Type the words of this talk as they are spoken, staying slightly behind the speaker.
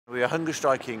We are hunger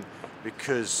striking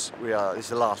because this is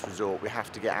the last resort. We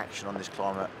have to get action on this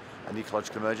climate and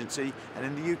ecological emergency. And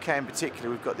in the UK in particular,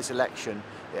 we've got this election.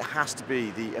 It has to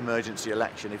be the emergency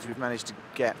election. If we've managed to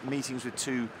get meetings with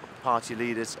two party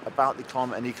leaders about the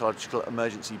Climate and Ecological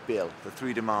Emergency Bill, the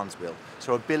 3 Demands Bill.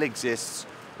 So a bill exists.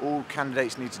 All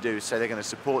candidates need to do is say they're going to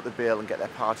support the bill and get their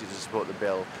party to support the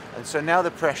bill. And so now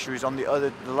the pressure is on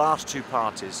the last two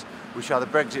parties, which are the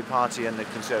Brexit Party and the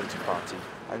Conservative Party.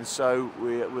 And so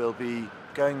we'll be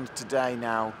going today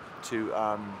now to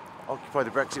occupy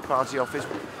the Brexit Party office.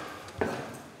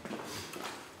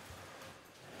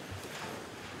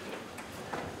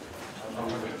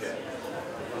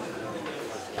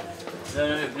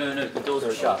 No, the doors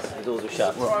were shut. The doors were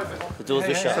shut. The doors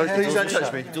were shut. Sorry, please don't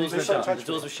touch me. The doors were shut. The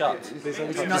doors were shut.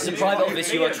 It's a private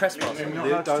office, you are trespassing.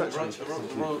 Rules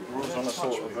on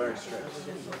assault are very strict.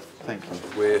 Thank you.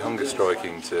 We're hunger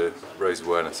striking to raise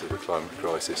awareness of the climate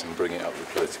crisis and bring it up the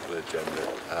political agenda.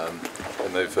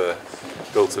 And they've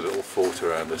built a little fort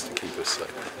around us to keep us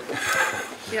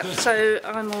safe. Yep, so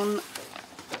I'm on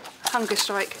hunger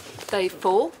strike day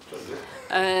 4.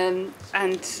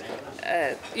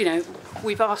 You know,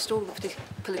 we've asked all the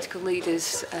political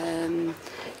leaders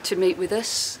to meet with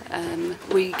us.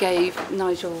 We gave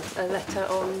Nigel a letter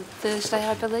on Thursday,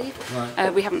 I believe.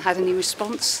 Right. We haven't had any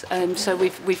response, so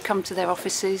we've come to their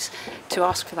offices to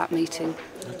ask for that meeting.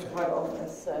 Okay.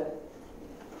 So.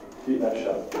 Keep that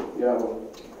shut. Yeah.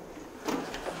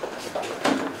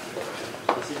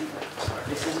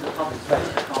 This isn't a public place.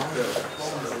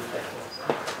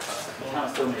 You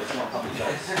can't film it. It's not a public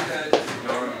place.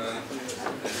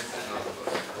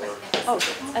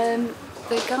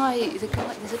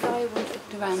 There's a guy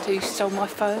walking around who stole my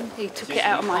phone. He took it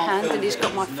out of my hand and he's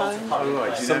got my phone. Oh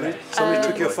right, somebody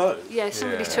took your phone? Yeah,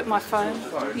 somebody took my phone.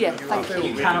 Yeah, thank you.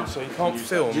 So you can't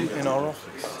film in our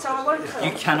office? So I won't film.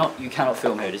 You cannot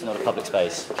film here, it is not a public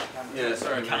space. Yeah,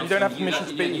 sorry. You don't have permission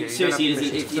to be here.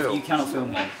 Seriously, you cannot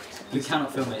film here. You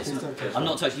cannot film it. I'm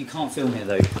not touching. You can't film here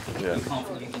though. Yeah. You can't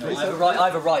film. I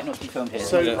have a right not to be filmed here.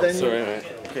 So then, sorry, mate.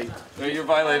 Okay. No, you're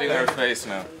violating our space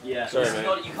now. Yeah. Sorry,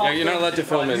 mate. You're not allowed to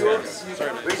film in here.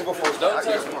 Sorry, reasonable force. Don't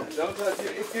touch me. Don't touch me.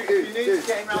 If you need to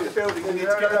get around the building, you need to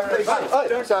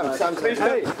go. Sam,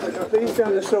 please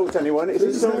don't assault anyone. It's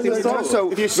assault.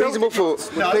 If you reasonable force,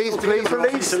 please.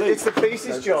 It's the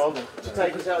police's job to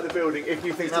take us out of the building if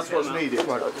you think that's what's needed.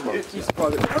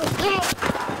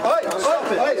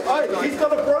 He's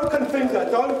got a broken finger.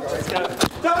 Don't. Get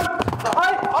up.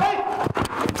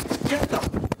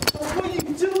 That's what you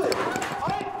do it.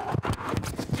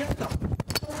 Get up.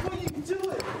 That's what you do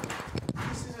it.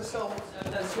 This is assault.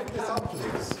 Pick this up,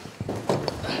 please.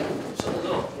 Shut the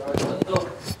door. Shut the door.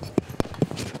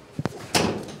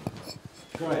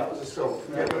 Great. That was assault.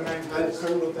 Get your name, please.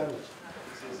 Criminal damage.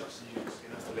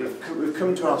 We've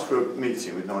come to ask for a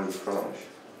meeting with Nigel Farage.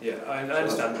 Yeah, I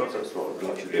understand, but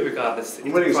regardless,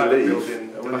 I'm willing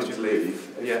to leave,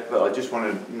 yeah. But I just want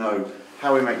to know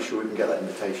how we make sure we can get that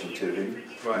invitation to him,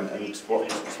 right. and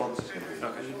what his response is going to be.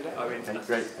 Okay, I mean,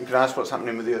 great. And can I ask what's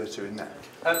happening with the other two in there?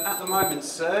 At the moment,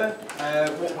 sir,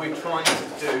 what we're trying to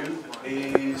do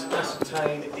is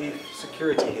ascertain if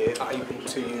security here are able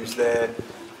to use their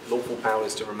lawful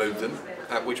powers to remove them,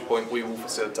 at which point we will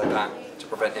facilitate that to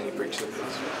prevent any breach of the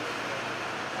peace.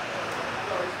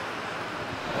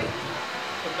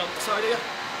 Put it on the side here.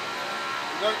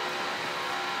 Go.